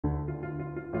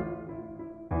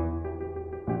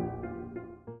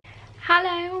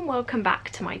Hello and welcome back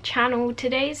to my channel.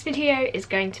 Today's video is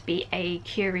going to be a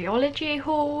Curiology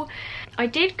haul. I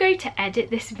did go to edit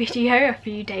this video a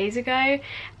few days ago,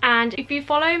 and if you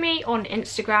follow me on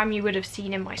Instagram you would have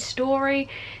seen in my story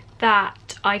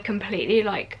that I completely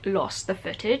lost the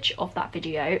footage of that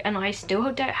video, and I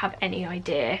still don't have any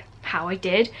idea how I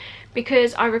did,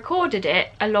 because I recorded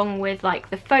it along with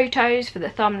the photos for the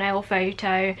thumbnail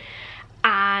photo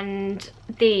and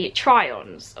the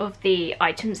try-ons of the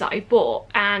items that I bought,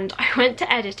 and I went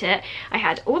to edit it. I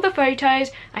had all the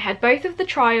photos, I had both of the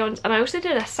try-ons, and I also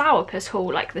did a sourpuss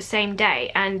haul the same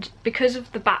day, and because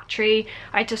of the battery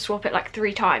I had to swap it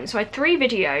 3 times, so I had 3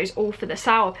 videos all for the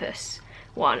sourpuss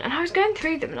one, and I was going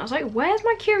through them and I was like, where's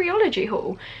my Curiology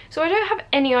haul? So I don't have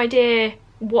any idea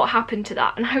what happened to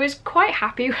that, and I was quite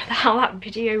happy with how that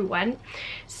video went.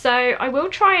 So I will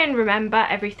try and remember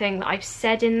everything that I've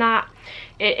said in that.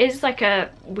 It is a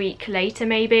week later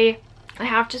maybe. I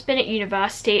have just been at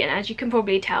university, and as you can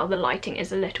probably tell the lighting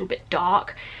is a little bit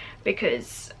dark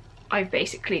because I've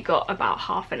basically got about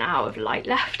half an hour of light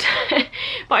left.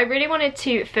 But I really wanted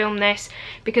to film this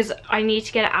because I need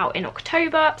to get it out in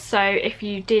October, so if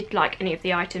you did like any of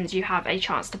the items you have a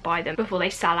chance to buy them before they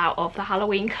sell out of the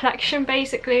Halloween collection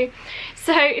basically.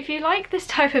 So if you like this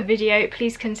type of video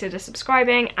please consider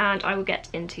subscribing, and I will get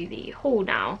into the haul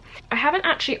now. I haven't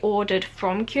actually ordered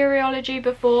from Curiology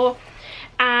before,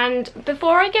 and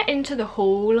before I get into the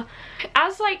haul,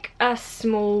 as a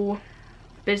small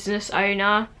business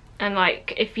owner, and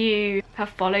if you have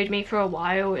followed me for a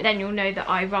while then you'll know that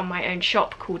I run my own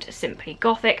shop called Simply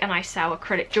Gothic, and I sell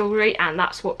acrylic jewellery, and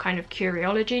that's what kind of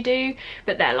Curiology do,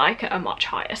 but they're at a much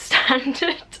higher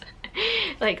standard.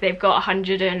 They've got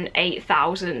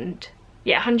 108,000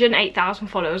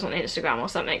 followers on Instagram or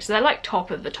something, so they're top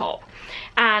of the top.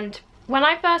 And when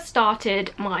I first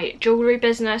started my jewellery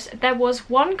business, there was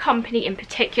one company in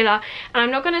particular, and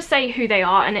I'm not going to say who they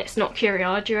are, and it's not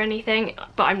Curiology or anything,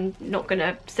 but I'm not going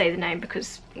to say the name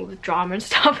because all the drama and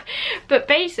stuff. But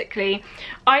basically,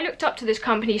 I looked up to this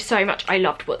company so much. I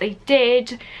loved what they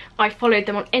did. I followed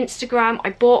them on Instagram.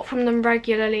 I bought from them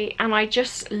regularly, and I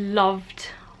just loved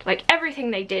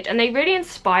everything they did, and they really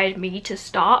inspired me to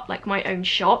start my own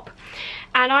shop.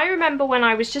 And I remember when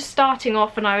I was just starting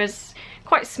off, and I was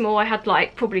quite small, I had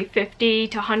probably 50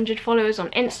 to 100 followers on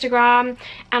Instagram,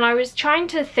 and I was trying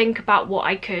to think about what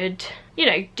I could,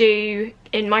 do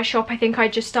in my shop. I think I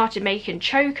just started making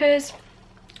chokers,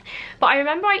 but I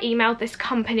remember I emailed this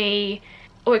company,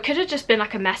 or it could have just been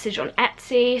a message on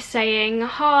Etsy saying,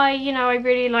 hi, I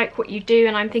really like what you do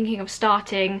and I'm thinking of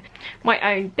starting my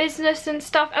own business and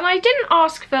stuff. And I didn't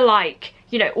ask for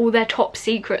all their top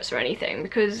secrets or anything,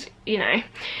 because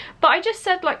but I just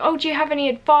said oh, do you have any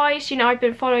advice? I've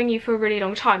been following you for a really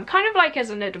long time, kind of as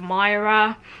an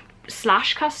admirer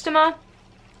slash customer.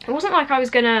 It wasn't I was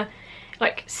gonna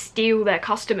steal their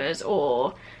customers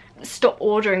or stop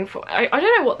ordering for, I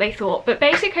don't know what they thought, but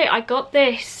basically I got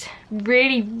this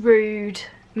really rude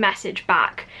message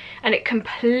back, and it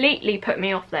completely put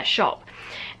me off their shop.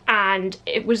 And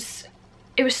it was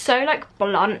so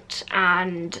blunt,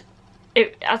 and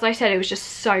as I said, it was just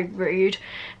so rude.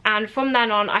 And from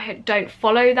then on I don't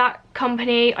follow that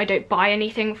company, I don't buy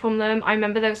anything from them. I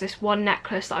remember there was this one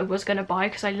necklace that I was going to buy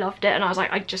because I loved it, and I was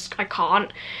I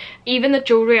can't. Even the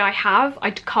jewellery I have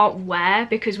I can't wear,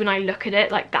 because when I look at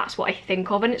it that's what I think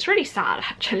of, and it's really sad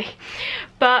actually.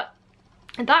 But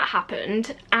that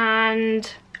happened,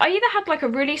 and I either had a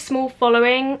really small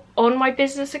following on my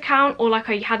business account, or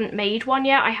I hadn't made one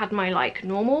yet. I had my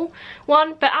normal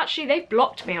one, but actually they've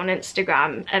blocked me on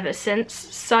Instagram ever since,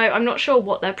 so I'm not sure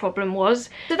what their problem was.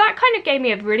 So that kind of gave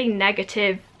me a really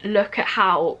negative look at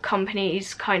how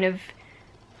companies kind of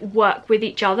work with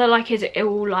each other. Is it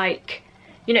all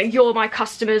you're my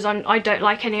customers, I don't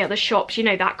like any other shops,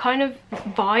 that kind of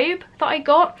vibe that I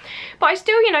got. But I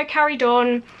still, carried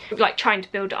on trying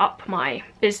to build up my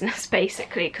business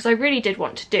basically, because I really did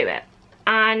want to do it.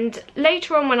 And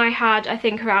later on, when I had I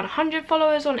think around 100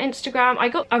 followers on Instagram, I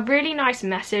got a really nice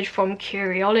message from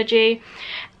Curiology,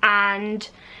 and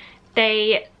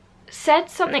they said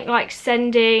something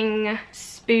sending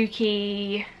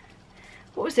spooky,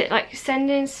 what was it,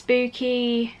 sending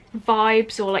spooky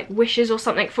vibes or wishes or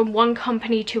something from one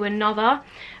company to another.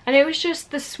 And it was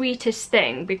just the sweetest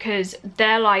thing, because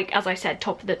they're as I said,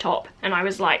 top of the top, and I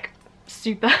was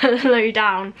super low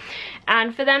down.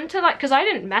 And for them to because I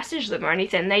didn't message them or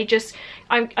anything, they just,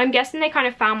 I'm guessing they kind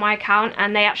of found my account,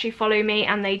 and they actually follow me,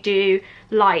 and they do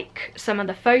some of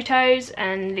the photos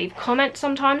and leave comments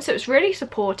sometimes, so it's really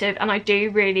supportive. And I do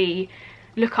really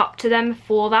look up to them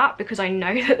for that, because I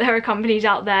know that there are companies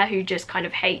out there who just kind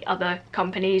of hate other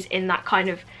companies in that kind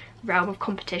of realm of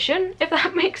competition, if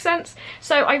that makes sense.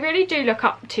 So I really do look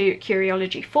up to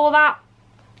Curiology for that.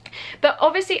 But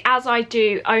obviously, as I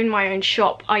do own my own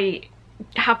shop, I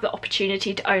have the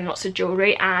opportunity to own lots of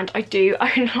jewellery, and I do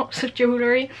own lots of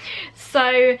jewellery.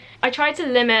 So I try to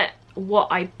limit what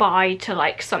I buy to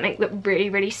like something that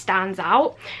really stands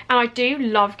out, and I do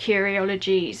love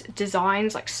Curiology's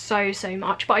designs like so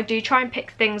much, but I do try and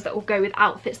pick things that will go with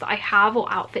outfits that I have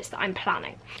or outfits that I'm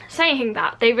planning. Saying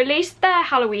that, they released their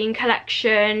Halloween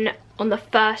collection on the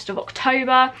 1st of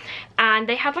October, and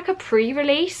they had like a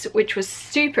pre-release which was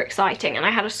super exciting, and I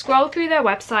had a scroll through their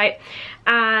website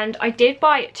and I did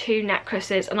buy 2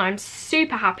 necklaces and I'm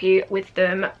super happy with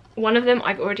them. One of them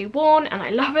I've already worn and I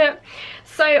love it.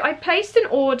 So I placed an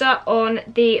order on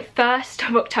the 1st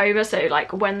of October, so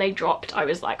like when they dropped I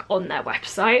was like on their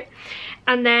website,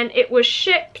 and then it was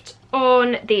shipped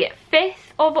on the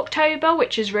 5th of October,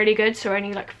 which is really good, so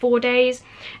only like 4 days,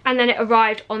 and then it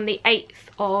arrived on the 8th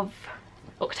of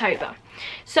October.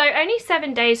 So only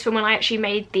 7 days from when I actually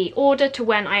made the order to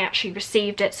when I actually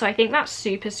received it, so I think that's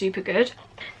super good.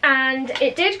 And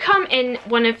it did come in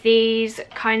one of these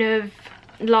kind of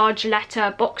large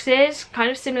letter boxes,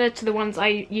 kind of similar to the ones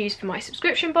I use for my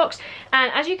subscription box,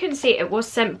 and as you can see it was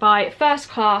sent by first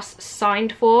class,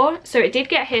 signed for, so it did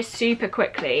get here super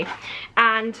quickly.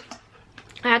 And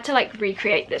I had to like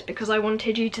recreate this because I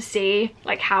wanted you to see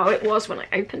like how it was when I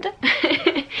opened it.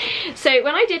 So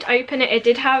when I did open it, it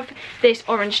did have this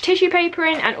orange tissue paper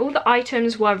in, and all the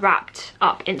items were wrapped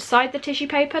up inside the tissue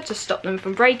paper to stop them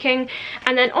from breaking,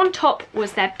 and then on top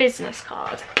was their business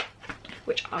card,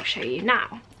 which I'll show you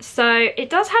now. So it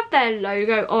does have their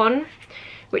logo on,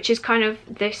 which is kind of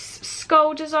this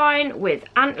skull design with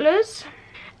antlers.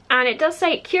 And it does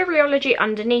say Curiology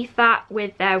underneath that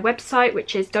with their website,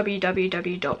 which is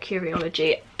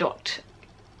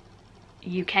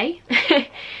www.curiology.uk.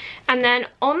 And then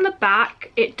on the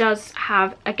back, it does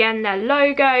have, again, their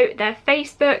logo, their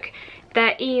Facebook,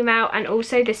 their email, and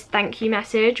also this thank you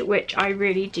message, which I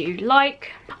really do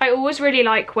like. I always really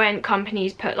like when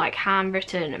companies put like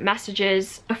handwritten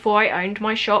messages before I owned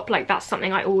my shop. Like that's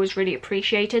something I always really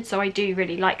appreciated, so I do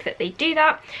really like that they do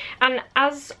that. And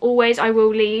as always, I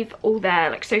will leave all their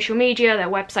like social media, their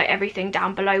website, everything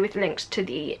down below with links to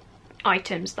the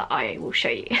items that I will show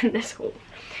you in this haul.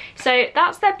 So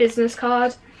that's their business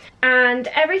card, and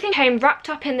everything came wrapped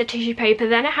up in the tissue paper.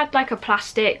 Then it had like a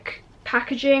plastic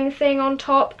packaging thing on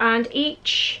top, and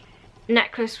each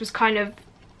necklace was kind of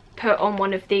put on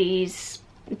one of these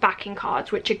backing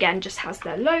cards, which again just has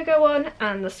their logo on,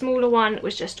 and the smaller one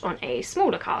was just on a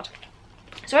smaller card.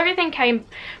 So everything came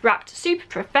wrapped super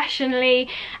professionally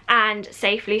and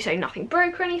safely, so nothing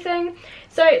broke or anything.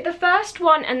 So the first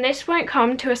one, and this won't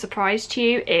come to a surprise to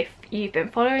you if you've been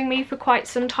following me for quite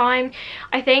some time,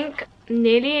 I think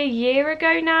nearly a year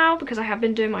ago now, because I have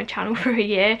been doing my channel for a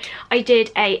year, I did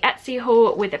a Etsy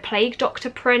haul with a Plague Doctor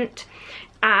print.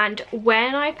 And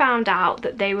when I found out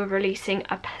that they were releasing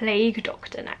a Plague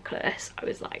Doctor necklace, I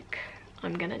was like,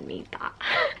 I'm gonna need that.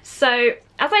 So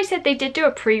as I said, they did do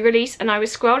a pre-release, and I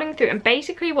was scrolling through, and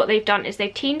basically what they've done is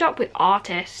they've teamed up with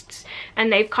artists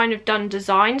and they've kind of done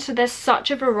designs. So there's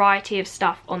such a variety of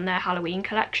stuff on their Halloween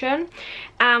collection,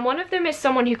 and one of them is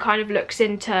someone who kind of looks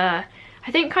into,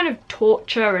 I think, kind of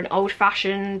torture and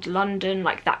old-fashioned London,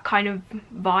 like that kind of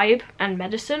vibe, and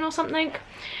medicine or something.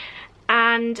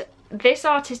 And this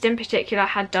artist in particular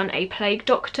had done a Plague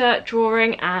Doctor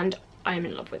drawing, and I'm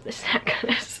in love with this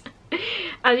necklace.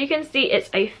 As you can see, it's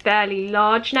a fairly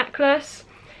large necklace,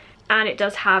 and it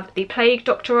does have the Plague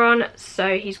Doctor on,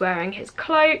 so he's wearing his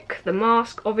cloak, the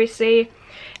mask obviously,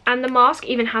 and the mask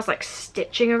even has like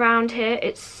stitching around here.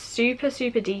 It's super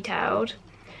detailed.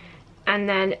 And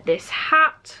then this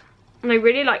hat, and I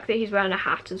really like that he's wearing a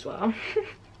hat as well.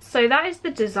 So that is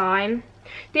the design.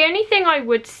 The only thing I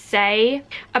would say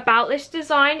about this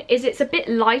design is it's a bit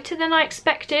lighter than I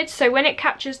expected, so when it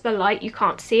catches the light you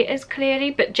can't see it as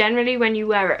clearly, but generally when you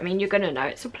wear it, I mean, you're gonna know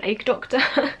it's a Plague Doctor.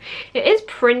 It is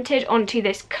printed onto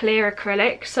this clear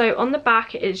acrylic, so on the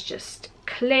back it is just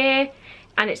clear,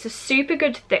 and it's a super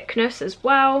good thickness as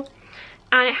well,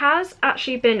 and it has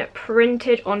actually been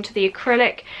printed onto the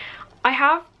acrylic. I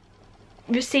have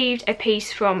received a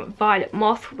piece from Violet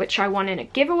Moth, which I won in a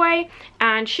giveaway,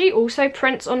 and she also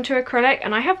prints onto acrylic,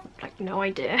 and I have like no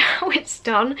idea how it's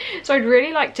done, so I'd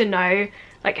really like to know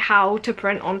like how to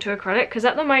print onto acrylic, because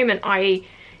at the moment I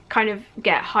kind of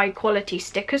get high quality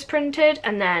stickers printed,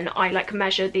 and then I like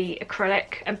measure the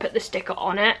acrylic and put the sticker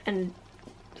on it, and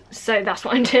so that's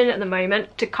what I'm doing at the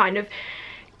moment to kind of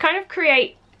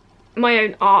create my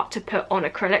own art to put on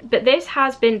acrylic. But this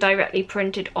has been directly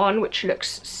printed on, which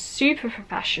looks super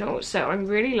professional, so I'm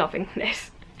really loving this.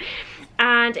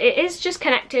 And it is just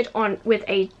connected on with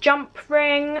a jump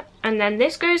ring, and then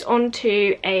this goes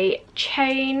onto a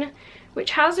chain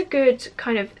which has a good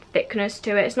kind of thickness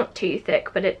to it. It's not too thick,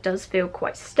 but it does feel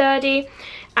quite sturdy.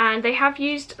 And they have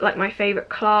used like my favorite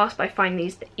clasp. I find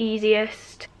these the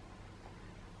easiest,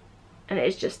 and it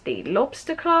is just the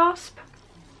lobster clasp.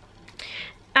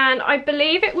 And I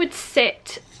believe it would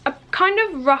sit kind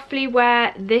of roughly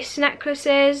where this necklace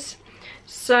is,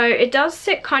 so it does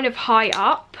sit kind of high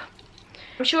up.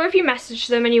 I'm sure if you messaged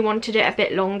them and you wanted it a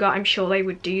bit longer, I'm sure they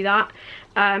would do that,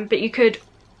 but you could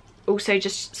also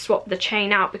just swap the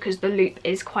chain out because the loop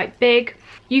is quite big.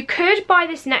 You could buy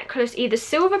this necklace either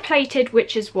silver plated,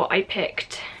 which is what I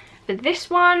picked for this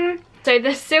one. So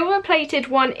the silver plated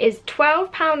one is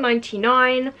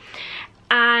 £12.99,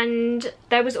 and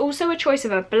there was also a choice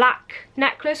of a black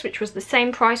necklace which was the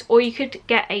same price, or you could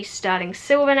get a sterling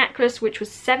silver necklace which was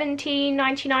 £17.99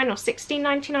 or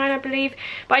 £16.99 I believe,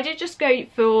 but I did just go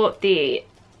for the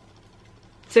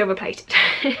silver plated.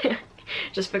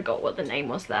 Just forgot what the name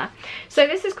was there. So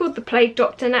this is called the Plague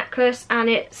Doctor necklace, and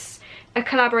it's a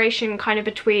collaboration kind of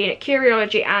between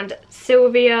Curiology and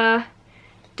Sylvia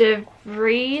de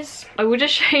Vries. I will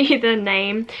just show you the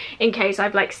name in case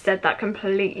I've like said that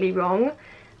completely wrong,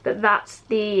 but that's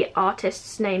the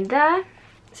artist's name there.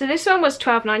 So this one was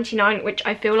 £12.99, which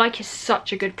I feel like is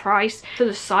such a good price for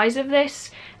the size of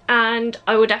this, and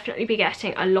I will definitely be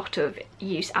getting a lot of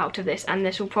use out of this, and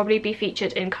this will probably be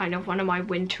featured in kind of one of my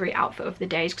wintry outfit of the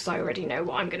days because I already know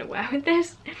what I'm going to wear with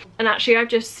this. And actually I've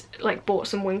just like bought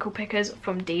some winkle pickers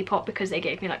from Depop because they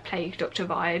gave me like Plague Doctor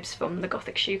vibes from the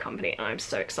Gothic shoe company, and I'm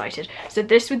so excited. So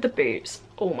this with the boots,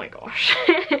 oh my gosh.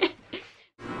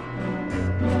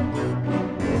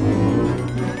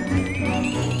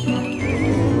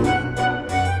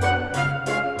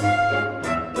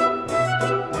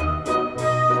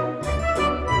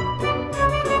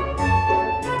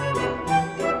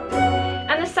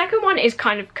 Is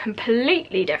kind of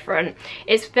completely different.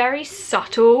 It's very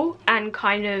subtle and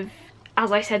kind of,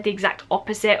 as I said, the exact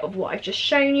opposite of what I've just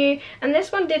shown you. And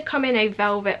this one did come in a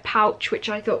velvet pouch, which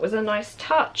I thought was a nice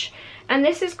touch. And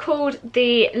this is called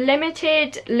the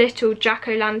Limited Little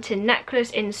Jack-o'-lantern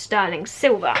necklace in sterling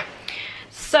silver.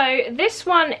 So this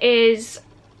one is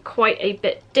quite a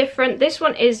bit different. This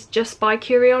one is just by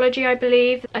Curiology, I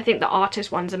believe. I think the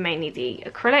artist ones are mainly the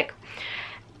acrylic.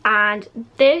 And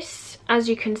this, as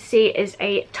you can see, is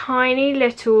a tiny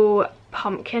little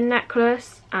pumpkin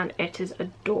necklace, and it is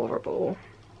adorable.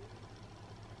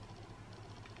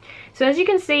 So as you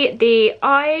can see, the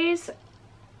eyes,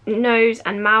 nose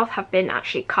and mouth have been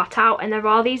actually cut out, and there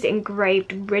are these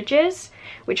engraved ridges,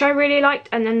 which I really liked,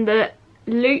 and then the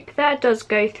loop there does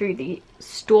go through the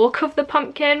stalk of the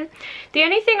pumpkin. The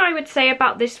only thing I would say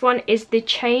about this one is the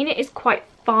chain is quite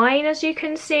fine, as you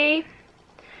can see.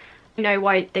 I know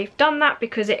why they've done that,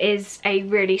 because it is a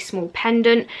really small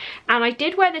pendant, and I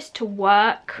did wear this to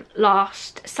work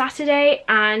last Saturday,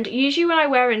 and usually when I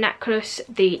wear a necklace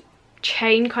the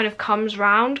chain kind of comes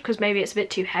round because maybe it's a bit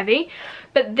too heavy,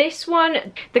 but this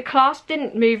one the clasp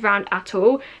didn't move round at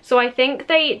all, so I think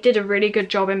they did a really good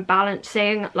job in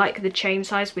balancing like the chain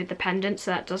size with the pendant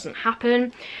so that doesn't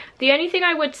happen. The only thing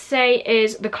I would say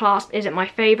is the clasp isn't my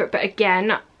favourite, but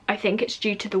again I think it's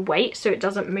due to the weight, so it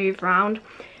doesn't move round.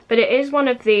 But it is one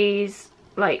of these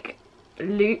like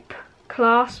loop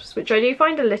clasps, which I do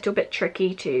find a little bit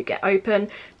tricky to get open,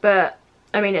 but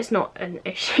I mean it's not an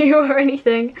issue or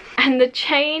anything. And the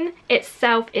chain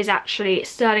itself is actually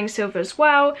sterling silver as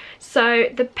well, so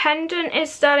the pendant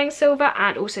is sterling silver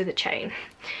and also the chain.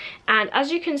 And as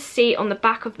you can see on the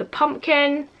back of the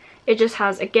pumpkin, it just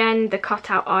has again the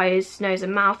cutout eyes, nose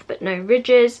and mouth, but no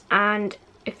ridges. And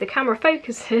if the camera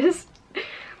focuses,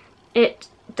 it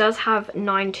does have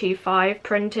 925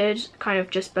 printed kind of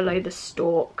just below the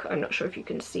stalk. I'm not sure if you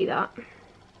can see that,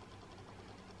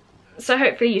 so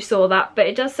hopefully you saw that, but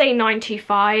it does say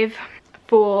 925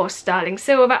 for sterling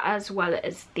silver as well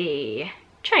as the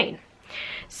chain.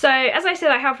 So as I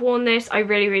said, I have worn this. I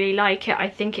really like it. I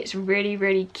think it's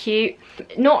really cute.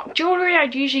 Not jewellery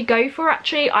I'd usually go for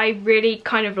actually. I really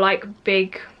kind of like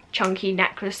big chunky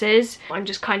necklaces. I'm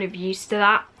just kind of used to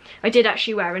that. I did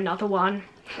actually wear another one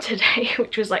today,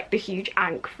 which was like the huge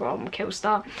ankh from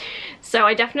Killstar, so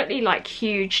I definitely like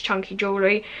huge chunky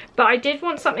jewellery, but I did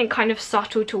want something kind of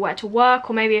subtle to wear to work,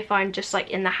 or maybe if I'm just like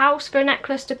in the house for a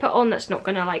necklace to put on that's not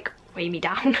gonna like weigh me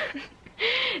down.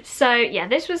 So yeah,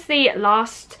 this was the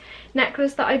last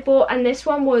necklace that I bought, and this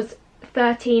one was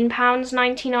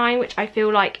 £13.99, which I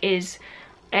feel like is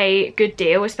a good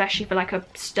deal, especially for like a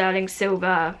sterling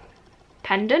silver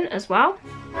pendant as well.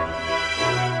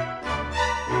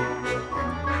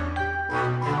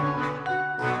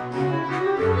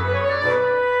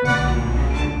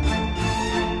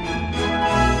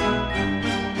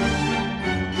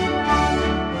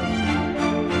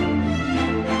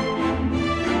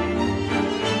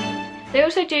 They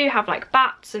also do have like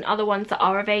bats and other ones that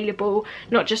are available,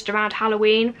 not just around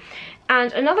Halloween.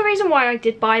 And another reason why I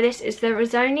did buy this is there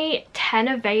was only 10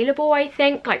 available, I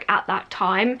think, like at that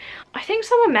time. I think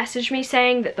someone messaged me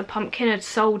saying that the pumpkin had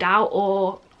sold out,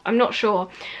 or I'm not sure.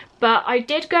 But I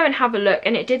did go and have a look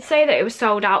and it did say that it was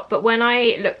sold out, but when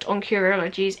I looked on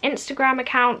Curiology's Instagram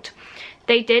account,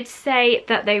 they did say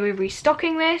that they were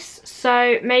restocking this,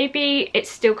 so maybe it's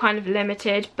still kind of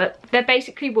limited, but there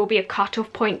basically will be a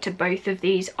cut-off point to both of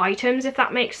these items, if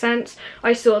that makes sense.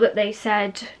 I saw that they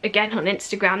said, again on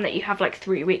Instagram, that you have like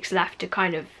 3 weeks left to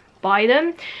kind of buy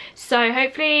them. So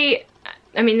hopefully,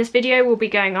 I mean, this video will be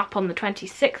going up on the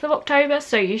 26th of October,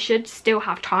 so you should still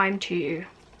have time to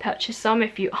purchase some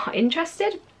if you are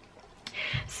interested.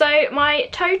 So my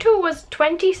total was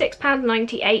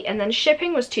 £26.98 and then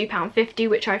shipping was £2.50,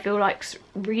 which I feel like's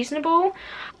reasonable.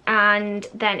 And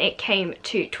then it came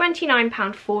to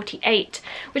 £29.48,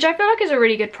 which I feel like is a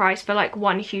really good price for like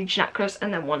one huge necklace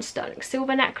and then one sterling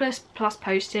silver necklace plus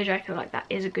postage. I feel like that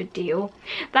is a good deal.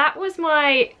 That was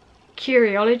my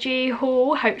Curiology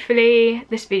haul. Hopefully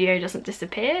this video doesn't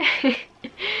disappear.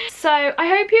 So I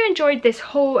hope you enjoyed this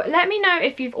haul. Let me know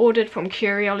if you've ordered from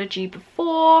Curiology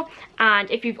before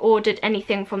and if you've ordered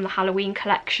anything from the Halloween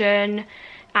collection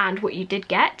and what you did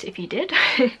get, if you did.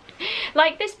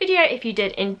 Like this video if you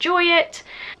did enjoy it.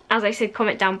 As I said,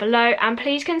 comment down below and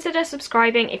please consider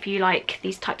subscribing if you like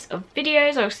these types of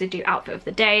videos. I also do outfit of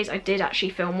the days. I did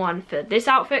actually film one for this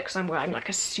outfit because I'm wearing like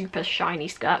a super shiny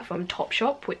skirt from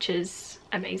Topshop, which is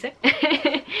amazing.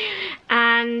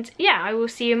 And yeah, I will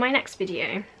see you in my next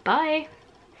video. Bye!